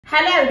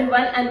Hello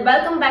everyone and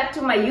welcome back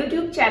to my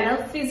YouTube channel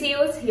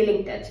Physio's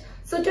Healing Touch.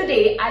 So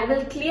today I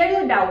will clear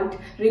your doubt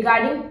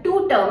regarding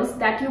two terms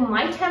that you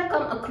might have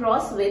come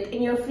across with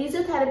in your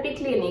physiotherapy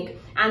clinic,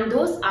 and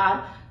those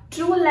are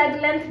true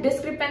leg length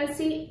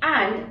discrepancy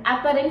and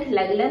apparent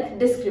leg length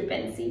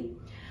discrepancy.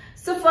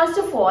 So first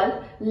of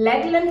all,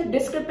 leg length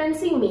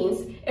discrepancy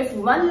means if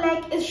one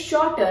leg is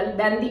shorter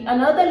than the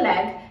another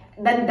leg,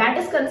 then that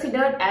is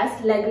considered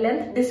as leg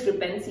length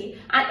discrepancy,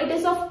 and it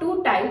is of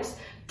two types: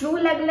 true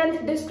leg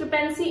length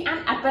discrepancy and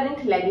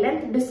apparent leg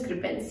length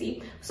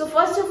discrepancy. So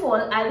first of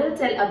all, I will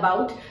tell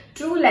about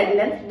true leg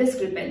length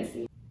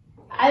discrepancy.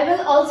 I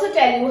will also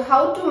tell you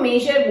how to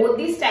measure both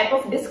these type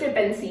of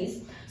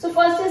discrepancies. So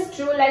first is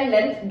true leg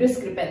length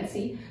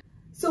discrepancy.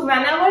 So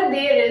whenever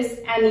there is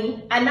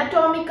any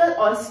anatomical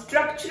or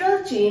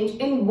structural change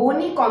in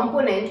bony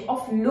component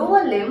of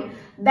lower limb,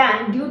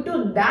 then due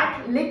to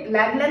that leg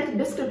length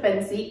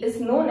discrepancy is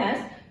known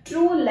as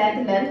true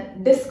leg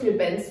length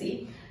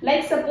discrepancy.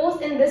 Like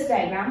suppose in this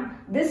diagram,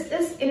 this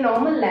is a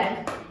normal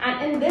leg,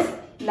 and in this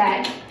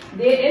leg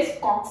there is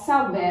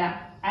coxa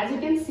vera. As you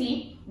can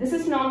see, this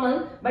is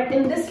normal, but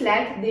in this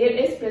leg there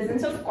is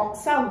presence of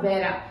coxa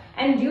vera,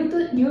 and due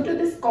to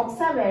this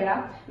coxa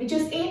vera, which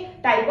is a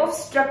type of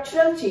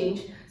structural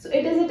change, so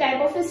it is a type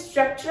of a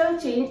structural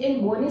change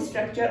in bony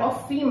structure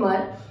of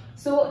femur.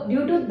 So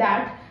due to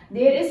that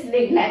there is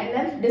leg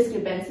length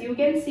discrepancy. You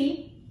can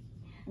see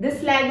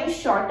this leg is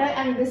shorter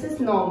and this is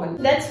normal.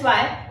 That's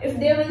why if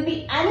there will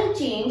be any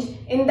change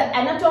in the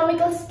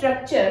anatomical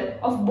structure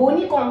of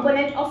bony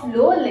component of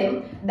lower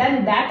limb,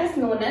 then that is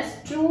known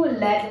as true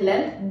leg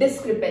length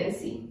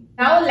discrepancy.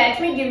 Now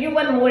let me give you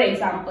one more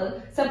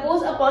example.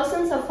 Suppose a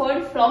person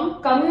suffered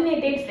from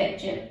comminuted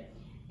fracture,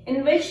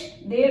 in which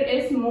there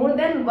is more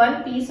than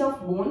one piece of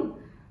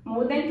bone,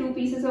 more than two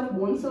pieces of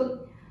bone.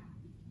 So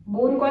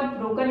bone got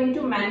broken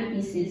into many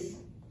pieces.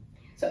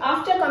 So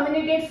after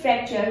comminuted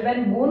fracture,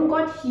 when bone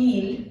got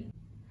healed,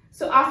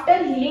 so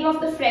after healing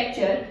of the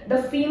fracture,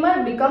 the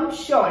femur becomes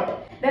short,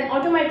 then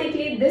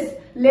automatically this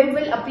limb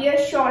will appear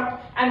short,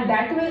 and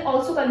that will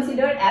also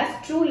considered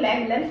as true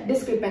leg length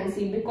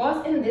discrepancy,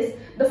 because in this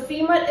the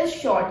femur is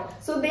short,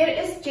 so there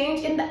is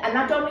change in the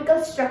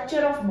anatomical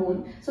structure of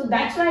bone. So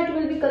that's why it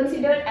will be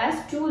considered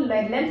as true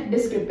leg length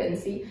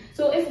discrepancy.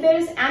 So if there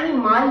is any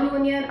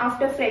malunion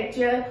after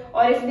fracture,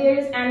 or if there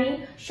is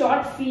any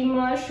short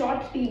femur,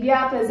 short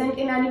tibia present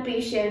in any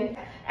patient,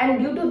 and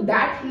due to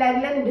that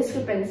leg length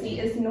discrepancy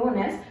is known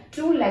as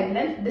true leg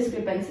length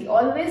discrepancy.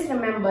 Always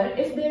remember,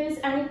 if there is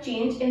any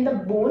change in the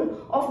bone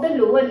of the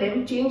lower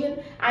limb, change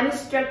in any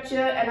structure,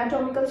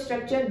 anatomical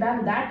structure,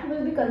 then that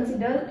will be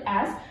considered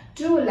as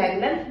true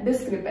leg length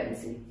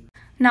discrepancy.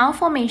 Now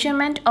for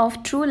measurement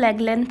of true leg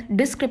length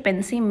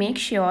discrepancy, make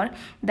sure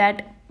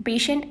that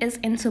patient is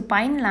in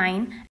supine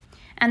line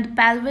and the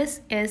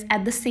pelvis is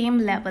at the same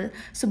level.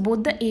 So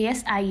both the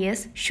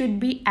ASIS should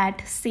be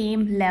at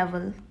same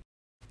level.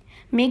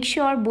 Make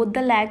sure both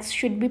the legs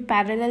should be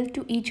parallel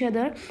to each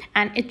other,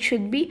 and it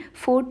should be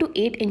 4 to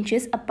 8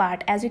 inches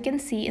apart, as you can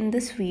see in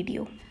this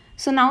video.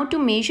 So now to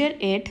measure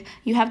it,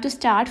 you have to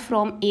start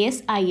from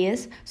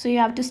ASIS. So you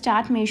have to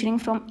start measuring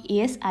from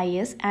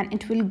ASIS, and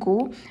it will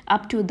go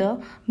up to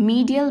the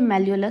medial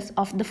malleolus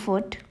of the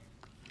foot.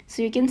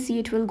 So you can see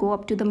it will go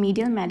up to the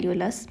medial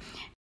malleolus.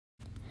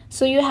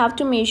 So you have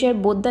to measure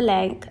both the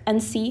leg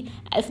and see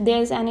if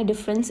there is any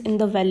difference in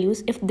the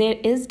values. If there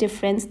is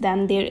difference,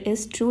 then there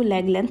is true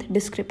leg length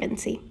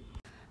discrepancy.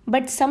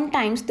 But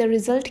sometimes the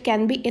result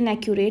can be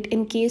inaccurate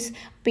in case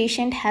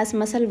patient has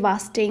muscle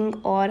wasting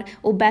or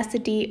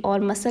obesity or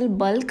muscle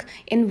bulk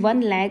in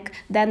one leg,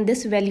 then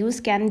these values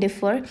can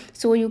differ.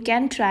 So you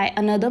can try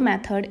another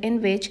method,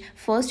 in which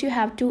first you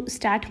have to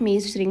start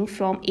measuring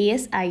from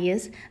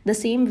ASIS the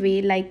same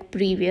way like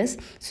previous.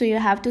 So you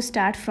have to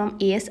start from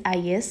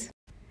ASIS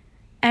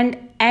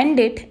and end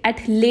it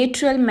at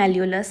lateral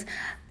malleolus.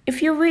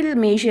 If you will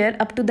measure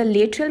up to the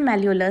lateral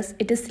malleolus,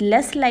 it is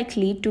less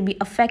likely to be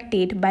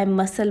affected by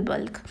muscle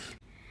bulk.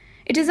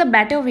 It is a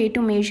better way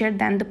to measure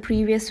than the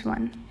previous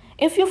one.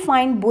 If you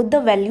find both the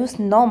values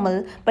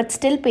normal but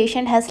still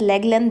patient has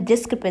leg length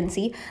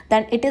discrepancy,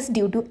 then it is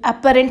due to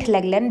apparent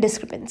leg length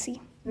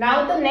discrepancy.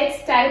 Now the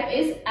next type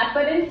is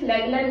apparent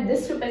leg length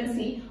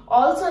discrepancy,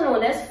 also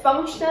known as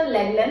functional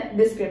leg length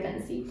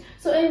discrepancy.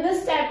 So in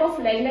this type of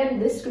leg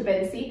length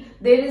discrepancy,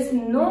 there is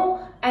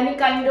no any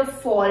kind of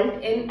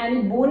fault in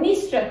any bony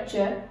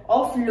structure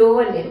of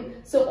lower limb.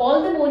 So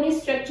all the bony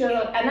structure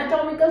or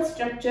anatomical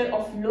structure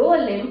of lower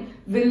limb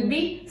will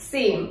be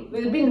same,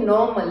 will be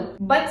normal,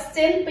 but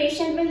still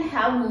patient will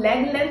have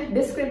leg length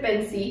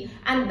discrepancy,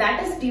 and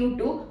that is due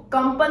to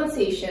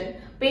compensation.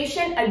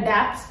 Patient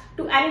adapts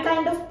to any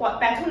kind of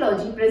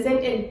pathology present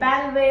in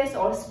pelvis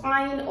or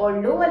spine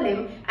or lower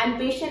limb, and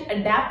patient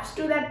adapts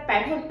to that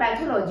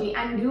pathology,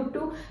 and due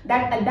to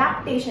that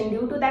adaptation,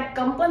 due to that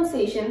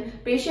compensation,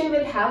 patient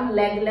will have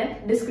leg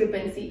length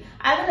discrepancy.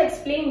 I will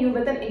explain you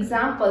with an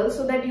example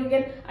so that you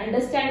can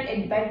understand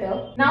it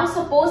better. Now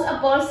suppose a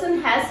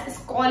person has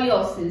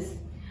scoliosis.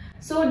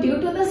 So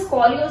due to the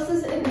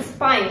scoliosis in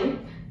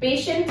spine,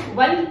 patient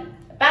one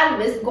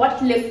pelvis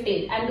got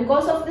lifted, and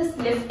because of this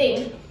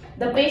lifting,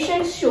 the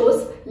patient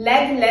shows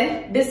leg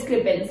length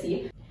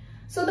discrepancy.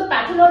 So the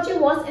pathology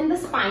was in the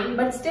spine,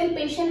 but still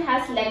patient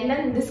has leg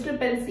length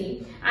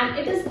discrepancy, and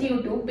it is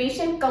due to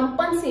patient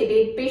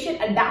compensated, patient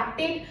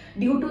adapted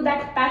due to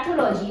that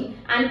pathology,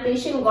 and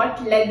patient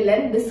got leg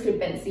length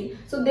discrepancy.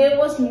 So there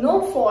was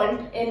no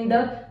fault in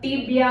the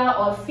tibia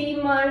or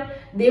femur,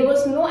 there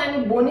was no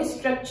any bony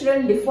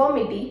structural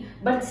deformity,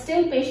 but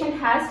still patient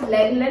has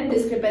leg length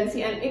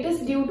discrepancy, and it is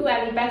due to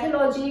any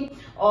pathology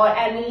or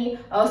any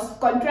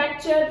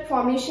contracture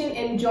formation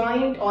in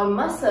joint or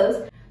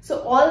muscles.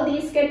 So all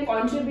these can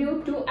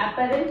contribute to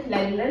apparent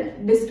leg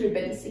length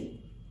discrepancy.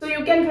 So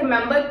you can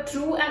remember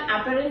true and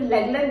apparent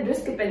leg length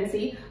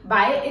discrepancy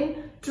by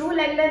in true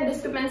leg length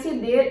discrepancy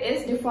there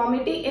is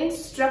deformity in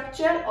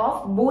structure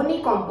of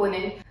bony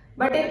component.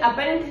 But in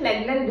apparent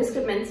leg length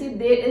discrepancy,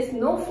 there is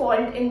no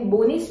fault in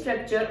bony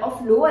structure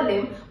of lower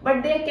limb,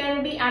 but there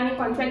can be any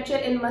contracture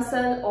in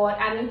muscle or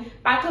any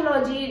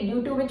pathology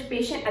due to which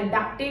patient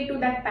adapted to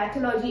that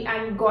pathology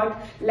and got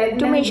leg length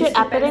To measure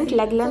discrepancy. apparent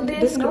leg length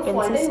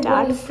discrepancy,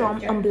 start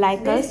from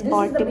umbilicus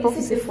or tip of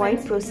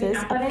xiphoid process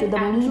up to the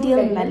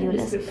medial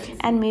malleolus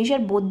and measure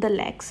both the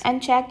legs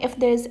and check if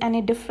there is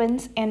any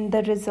difference in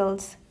the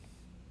results.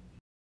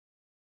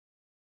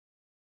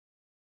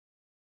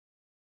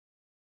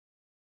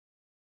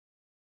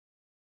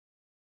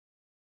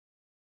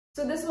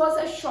 So this was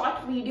a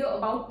short video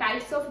about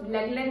types of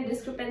leg length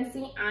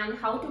discrepancy and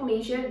how to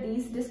measure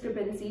these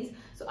discrepancies.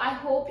 So I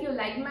hope you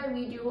liked my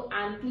video,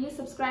 and please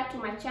subscribe to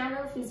my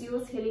channel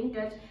Physio's Healing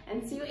Touch,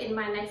 and see you in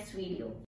my next video.